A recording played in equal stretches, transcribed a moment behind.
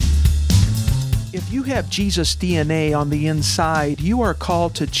If you have Jesus DNA on the inside, you are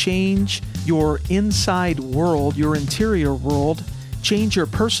called to change your inside world, your interior world, change your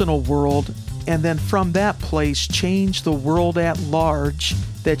personal world, and then from that place, change the world at large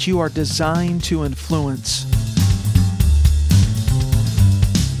that you are designed to influence.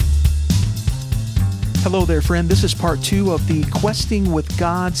 Hello there, friend. This is part 2 of the Questing with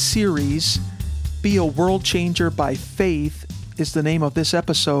God series. Be a World Changer by Faith is the name of this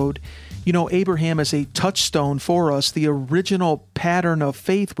episode. You know, Abraham is a touchstone for us, the original pattern of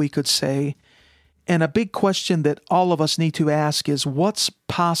faith, we could say. And a big question that all of us need to ask is, what's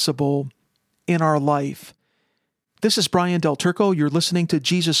possible in our life? This is Brian Del Turco. You're listening to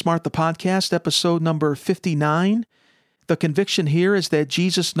Jesus Smart, the podcast, episode number 59. The conviction here is that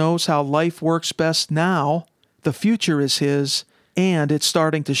Jesus knows how life works best now. The future is His, and it's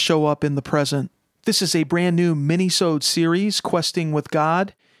starting to show up in the present. This is a brand new mini-sode series, Questing with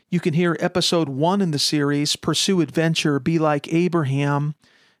God. You can hear episode 1 in the series, Pursue Adventure, Be Like Abraham.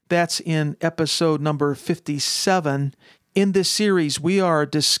 That's in episode number 57. In this series, we are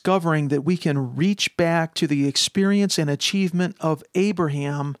discovering that we can reach back to the experience and achievement of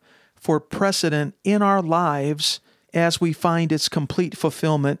Abraham for precedent in our lives as we find its complete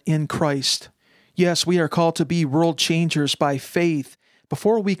fulfillment in Christ. Yes, we are called to be world changers by faith.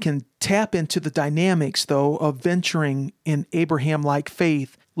 Before we can tap into the dynamics, though, of venturing in Abraham-like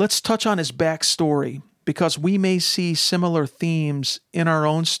faith, let's touch on his backstory, because we may see similar themes in our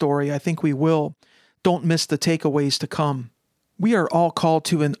own story. I think we will. Don't miss the takeaways to come. We are all called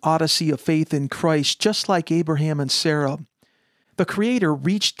to an odyssey of faith in Christ, just like Abraham and Sarah. The Creator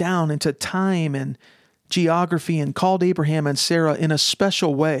reached down into time and geography and called Abraham and Sarah in a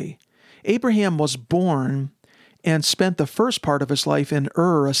special way. Abraham was born and spent the first part of his life in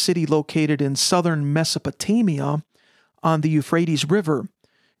Ur, a city located in southern Mesopotamia on the Euphrates River.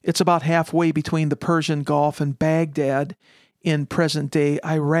 It's about halfway between the Persian Gulf and Baghdad in present-day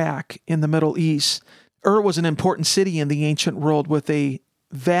Iraq in the Middle East. Ur was an important city in the ancient world with a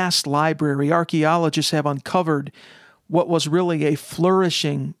vast library. Archaeologists have uncovered what was really a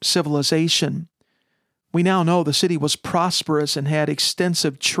flourishing civilization. We now know the city was prosperous and had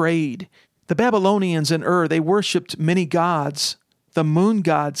extensive trade. The Babylonians in Ur, they worshipped many gods, the moon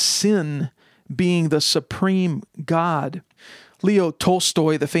god Sin being the supreme god. Leo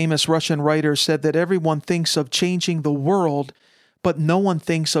Tolstoy, the famous Russian writer, said that everyone thinks of changing the world, but no one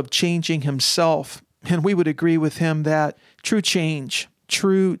thinks of changing himself. And we would agree with him that true change,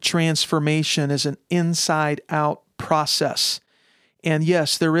 true transformation is an inside-out process. And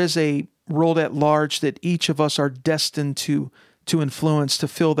yes, there is a world at large that each of us are destined to influence, to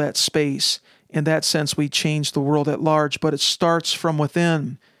fill that space. In that sense, we change the world at large, but it starts from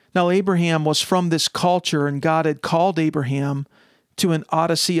within. Now, Abraham was from this culture, and God had called Abraham to an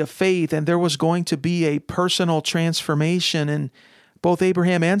odyssey of faith, and there was going to be a personal transformation in both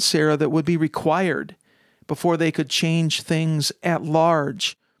Abraham and Sarah that would be required before they could change things at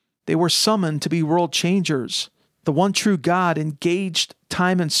large. They were summoned to be world changers. The one true God engaged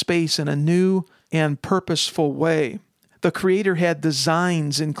time and space in a new and purposeful way. The Creator had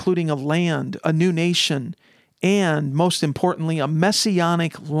designs including a land, a new nation, and, most importantly, a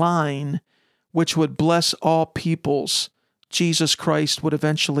messianic line which would bless all peoples. Jesus Christ would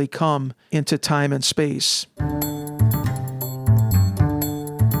eventually come into time and space.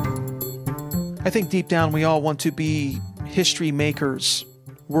 I think deep down we all want to be history makers,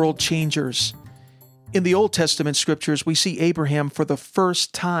 world changers. In the Old Testament scriptures, we see Abraham for the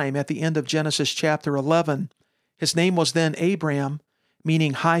first time at the end of Genesis chapter 11. His name was then Abram,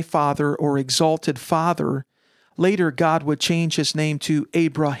 meaning high father or exalted father. Later, God would change his name to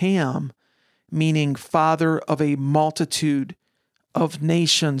Abraham, meaning father of a multitude of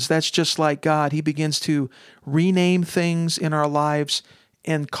nations. That's just like God. He begins to rename things in our lives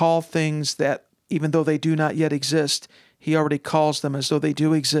and call things that, even though they do not yet exist, He already calls them as though they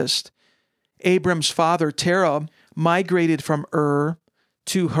do exist. Abram's father, Terah, migrated from Ur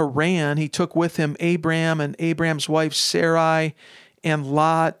to Haran. He took with him Abram and Abram's wife Sarai and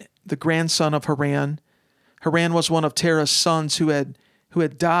Lot, the grandson of Haran. Haran was one of Terah's sons who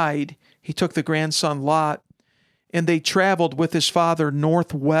had died. He took the grandson Lot, and they traveled with his father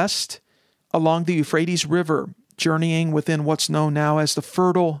northwest along the Euphrates River, journeying within what's known now as the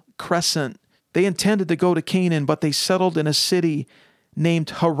Fertile Crescent. They intended to go to Canaan, but they settled in a city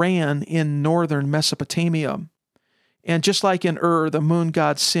named Haran in northern Mesopotamia. And just like in Ur, the moon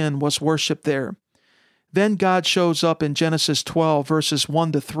god Sin was worshipped there. Then God shows up in Genesis 12, verses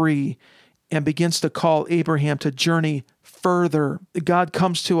 1 to 3, and begins to call Abraham to journey further. God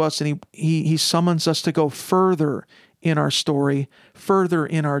comes to us and he summons us to go further in our story, further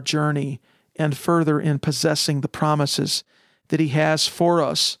in our journey. and further in possessing the promises that he has for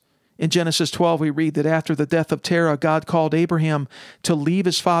us. In Genesis 12, we read that after the death of Terah, God called Abraham to leave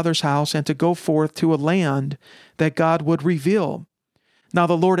his father's house and to go forth to a land that God would reveal. Now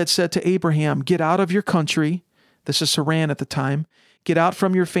the Lord had said to Abraham, "Get out of your country," this is Haran at the time, "get out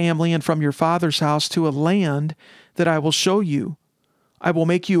from your family and from your father's house to a land that I will show you. I will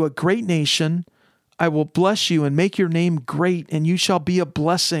make you a great nation. I will bless you and make your name great, and you shall be a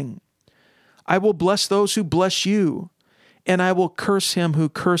blessing. I will bless those who bless you, and I will curse him who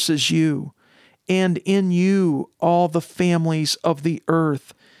curses you. And in you all the families of the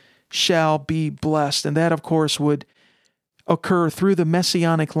earth shall be blessed." And that, of course, would occur through the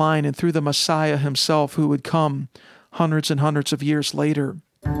Messianic line and through the Messiah himself, who would come hundreds and hundreds of years later.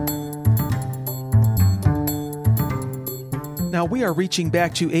 Now we are reaching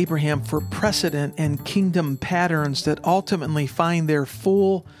back to Abraham for precedent and kingdom patterns that ultimately find their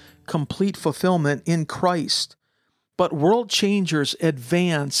full, complete fulfillment in Christ. But world changers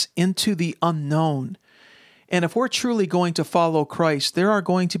advance into the unknown. And if we're truly going to follow Christ, there are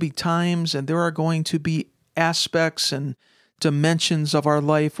going to be times and there are going to be aspects and dimensions of our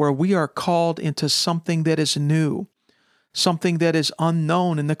life where we are called into something that is new, something that is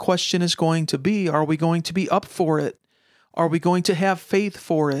unknown. And the question is going to be, are we going to be up for it? Are we going to have faith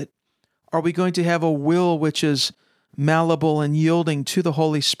for it? Are we going to have a will which is malleable and yielding to the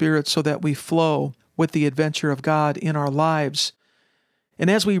Holy Spirit so that we flow with the adventure of God in our lives? And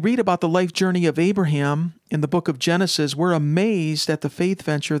as we read about the life journey of Abraham in the book of Genesis, we're amazed at the faith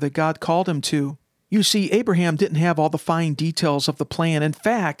venture that God called him to. You see, Abraham didn't have all the fine details of the plan. In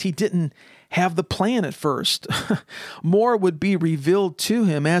fact, he didn't have the plan at first. More would be revealed to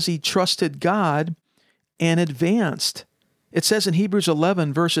him as he trusted God and advanced. It says in Hebrews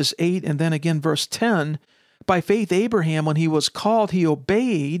 11, verses 8, and then again verse 10, "By faith Abraham, when he was called, he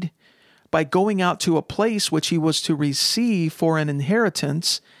obeyed by going out to a place which he was to receive for an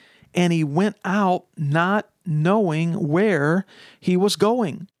inheritance, and he went out not knowing where he was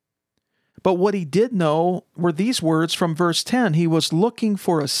going." But what he did know were these words from verse 10. He was looking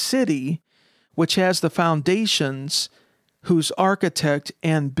for a city which has the foundations, whose architect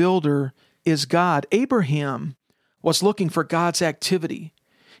and builder is God. Abraham was looking for God's activity.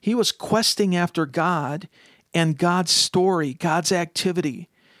 He was questing after God and God's story, God's activity.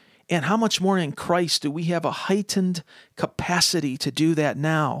 And how much more in Christ do we have a heightened capacity to do that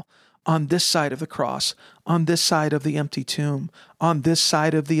now, on this side of the cross, on this side of the empty tomb, on this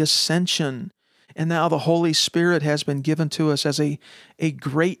side of the ascension. And now the Holy Spirit has been given to us as a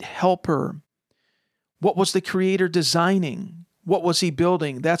great helper. What was the Creator designing? What was he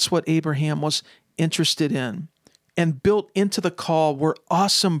building? That's what Abraham was interested in. And built into the call were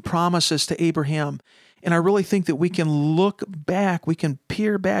awesome promises to Abraham. And I really think that we can look back, we can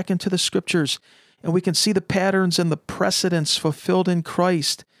peer back into the scriptures, and we can see the patterns and the precedents fulfilled in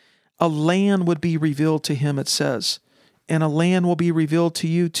Christ. A land would be revealed to him, it says, and a land will be revealed to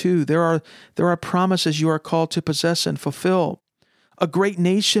you too. There are promises you are called to possess and fulfill. A great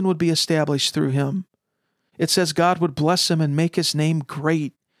nation would be established through him. It says God would bless him and make his name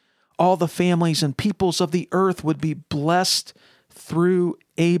great. All the families and peoples of the earth would be blessed through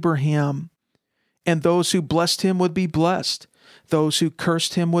Abraham. And those who blessed him would be blessed. Those who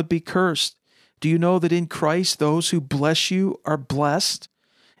cursed him would be cursed. Do you know that in Christ, those who bless you are blessed,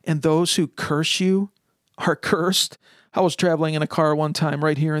 and those who curse you are cursed? I was traveling in a car one time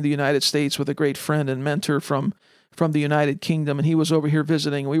right here in the United States with a great friend and mentor from the United Kingdom, and he was over here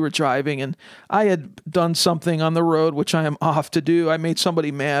visiting. We were driving, and I had done something on the road, which I am off to do. I made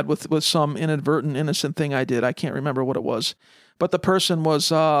somebody mad with some inadvertent, innocent thing I did. I can't remember what it was. But the person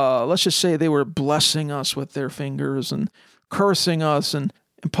was, let's just say they were blessing us with their fingers and cursing us. And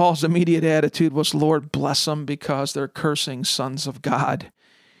Paul's immediate attitude was, Lord, bless them because they're cursing sons of God.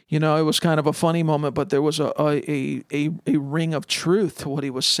 You know, it was kind of a funny moment, but there was a ring of truth to what he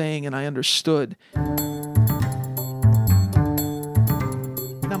was saying, and I understood.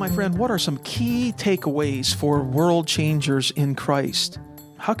 Now, my friend, what are some key takeaways for world changers in Christ?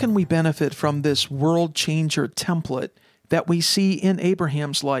 How can we benefit from this world changer template that we see in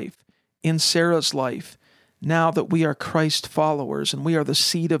Abraham's life, in Sarah's life, now that we are Christ followers and we are the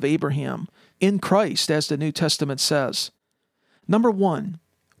seed of Abraham in Christ, as the New Testament says? Number one,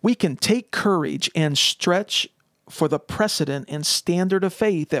 we can take courage and stretch for the precedent and standard of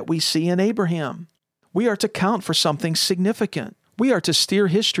faith that we see in Abraham. We are to count for something significant. We are to steer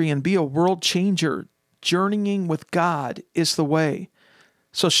history and be a world changer. Journeying with God is the way.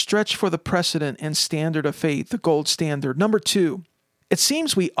 So stretch for the precedent and standard of faith, the gold standard. Number two, it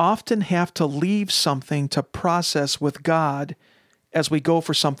seems we often have to leave something to process with God as we go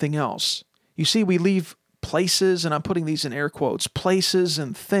for something else. You see, we leave places, and I'm putting these in air quotes, places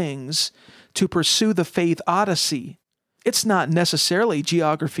and things to pursue the faith odyssey. It's not necessarily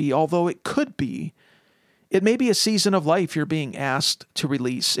geography, although it could be. It may be a season of life you're being asked to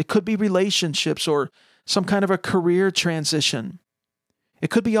release. It could be relationships or some kind of a career transition.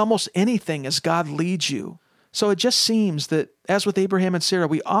 It could be almost anything as God leads you. So it just seems that, as with Abraham and Sarah,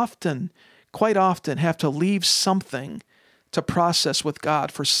 we quite often have to leave something to process with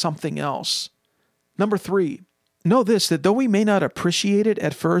God for something else. Number 3, know this, that though we may not appreciate it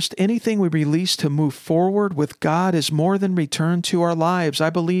at first, anything we release to move forward with God is more than return to our lives. I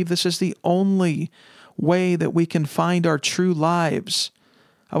believe this is the only way that we can find our true lives.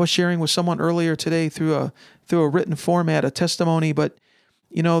 I was sharing with someone earlier today through a written format, a testimony, but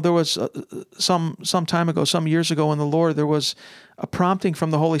there was some time ago, some years ago in the Lord, there was a prompting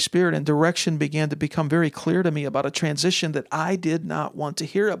from the Holy Spirit, and direction began to become very clear to me about a transition that I did not want to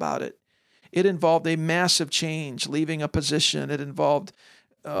hear about it. It involved a massive change, leaving a position. It involved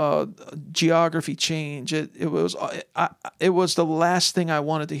geography change. It was the last thing I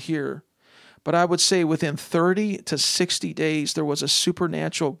wanted to hear. But I would say within 30 to 60 days, there was a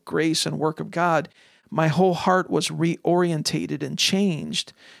supernatural grace and work of God. My whole heart was reorientated and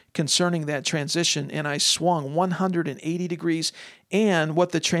changed concerning that transition, and I swung 180 degrees. And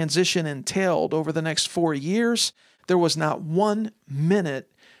what the transition entailed over the next 4 years, there was not 1 minute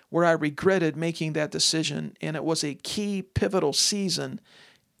where I regretted making that decision, and it was a key pivotal season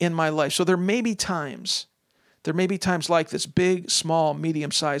in my life. So there may be times like this, big, small,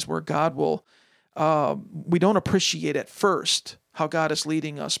 medium size, where God will, we don't appreciate at first how God is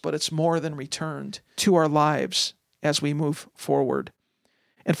leading us, but it's more than returned to our lives as we move forward.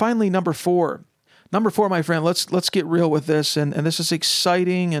 And finally, number 4, my friend, let's get real with this, and this is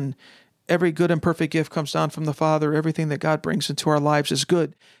exciting, and every good and perfect gift comes down from the Father. Everything that God brings into our lives is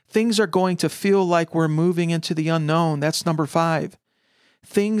good. Things are going to feel like we're moving into the unknown. That's number 5.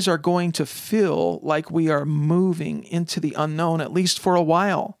 Things are going to feel like we are moving into the unknown, at least for a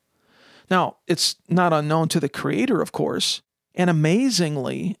while. Now, it's not unknown to the Creator, of course. And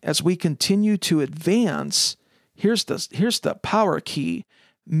amazingly, as we continue to advance, here's the power key.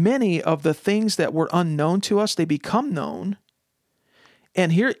 Many of the things that were unknown to us, they become known.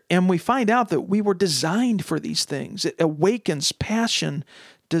 And we find out that we were designed for these things. It awakens passion,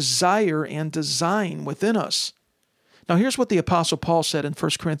 desire, and design within us. Now, here's what the Apostle Paul said in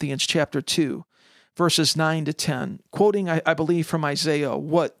 1 Corinthians chapter 2, verses 9 to 10, quoting, I believe, from Isaiah,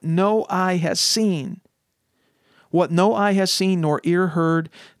 what no eye has seen, nor ear heard,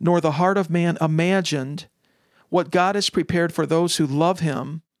 nor the heart of man imagined, what God has prepared for those who love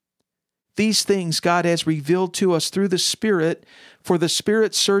him. These things God has revealed to us through the Spirit, for the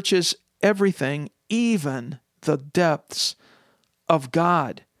Spirit searches everything, even the depths of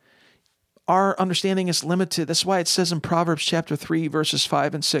God. Our understanding is limited. That's why it says in Proverbs chapter 3, verses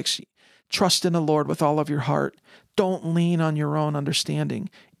 5 and 6, trust in the Lord with all of your heart. Don't lean on your own understanding.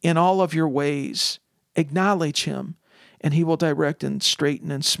 In all of your ways, acknowledge him, and he will direct and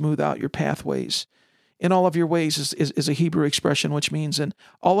straighten and smooth out your pathways. In all of your ways is a Hebrew expression, which means in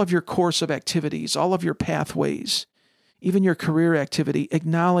all of your course of activities, all of your pathways, even your career activity,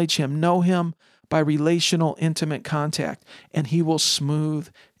 acknowledge him, know him by relational, intimate contact, and he will smooth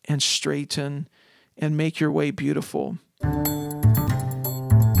and straighten and make your way beautiful.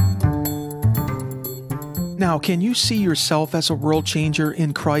 Now, can you see yourself as a world changer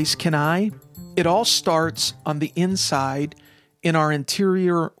in Christ? Can I? It all starts on the inside in our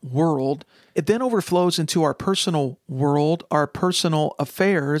interior world. It then overflows into our personal world, our personal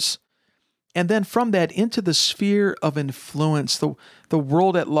affairs, and then from that into the sphere of influence, the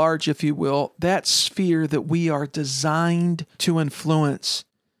world at large, if you will, that sphere that we are designed to influence.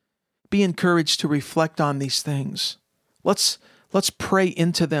 Be encouraged to reflect on these things. Let's pray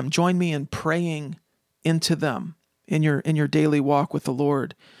into them. Join me in praying into them in your daily walk with the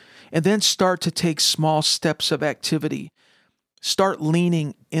Lord. And then start to take small steps of activity. Start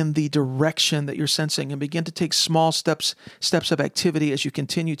leaning in the direction that you're sensing and begin to take small steps of activity as you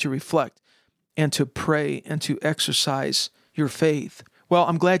continue to reflect and to pray and to exercise your faith. Well,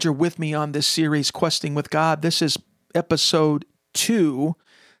 I'm glad you're with me on this series, Questing with God. This is episode 2.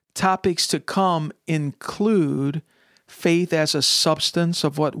 Topics to come include faith as a substance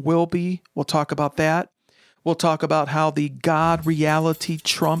of what will be. We'll talk about that. We'll talk about how the God reality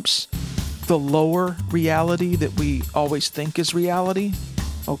trumps the lower reality that we always think is reality.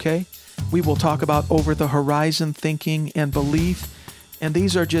 Okay? We will talk about over the horizon thinking and belief. And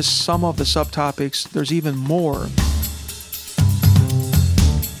these are just some of the subtopics. There's even more.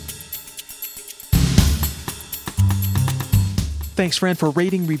 Thanks, friend, for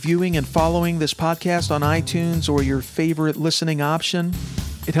rating, reviewing, and following this podcast on iTunes or your favorite listening option.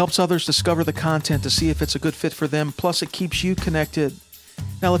 It helps others discover the content to see if it's a good fit for them, plus it keeps you connected.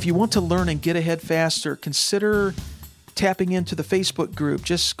 Now, if you want to learn and get ahead faster, consider tapping into the Facebook group.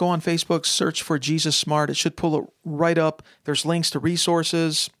 Just go on Facebook, search for Jesus Smart. It should pull it right up. There's links to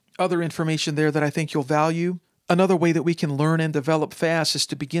resources, other information there that I think you'll value. Another way that we can learn and develop fast is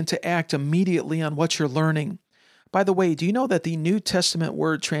to begin to act immediately on what you're learning. By the way, do you know that the New Testament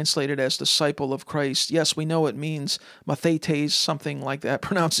word translated as disciple of Christ, yes, we know it means mathetes, something like that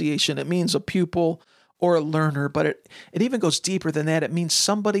pronunciation. It means a pupil or a learner, but it even goes deeper than that. It means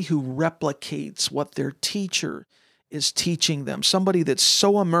somebody who replicates what their teacher is teaching them, somebody that's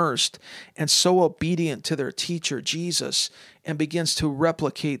so immersed and so obedient to their teacher, Jesus, and begins to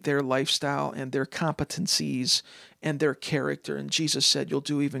replicate their lifestyle and their competencies and their character. And Jesus said, you'll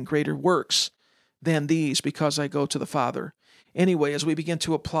do even greater works than these because I go to the Father. Anyway, as we begin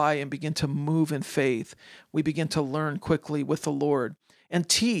to apply and begin to move in faith, we begin to learn quickly with the Lord and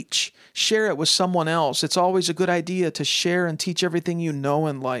teach, share it with someone else. It's always a good idea to share and teach everything you know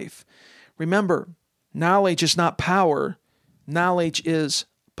in life. Remember, knowledge is not power. Knowledge is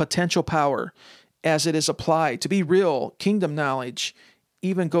potential power as it is applied. To be real, kingdom knowledge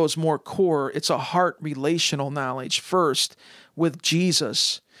even goes more core. It's a heart relational knowledge first with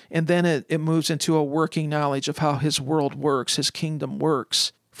Jesus. And then it moves into a working knowledge of how his world works, his kingdom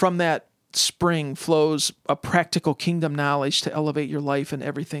works. From that spring flows a practical kingdom knowledge to elevate your life and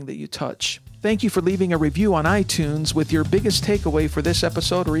everything that you touch. Thank you for leaving a review on iTunes with your biggest takeaway for this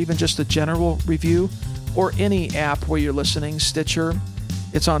episode, or even just a general review, or any app where you're listening, Stitcher.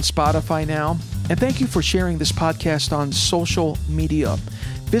 It's on Spotify now. And thank you for sharing this podcast on social media.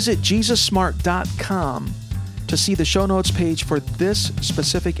 Visit JesusSmart.com to see the show notes page for this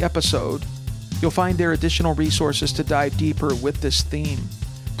specific episode. You'll find there additional resources to dive deeper with this theme.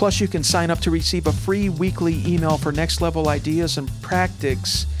 Plus, you can sign up to receive a free weekly email for next level ideas and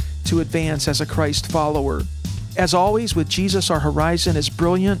practices to advance as a Christ follower. As always, with Jesus, our horizon is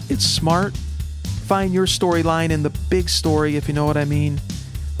brilliant, it's smart. Find your storyline in the big story, if you know what I mean.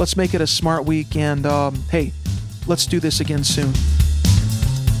 Let's make it a smart week, and hey, let's do this again soon.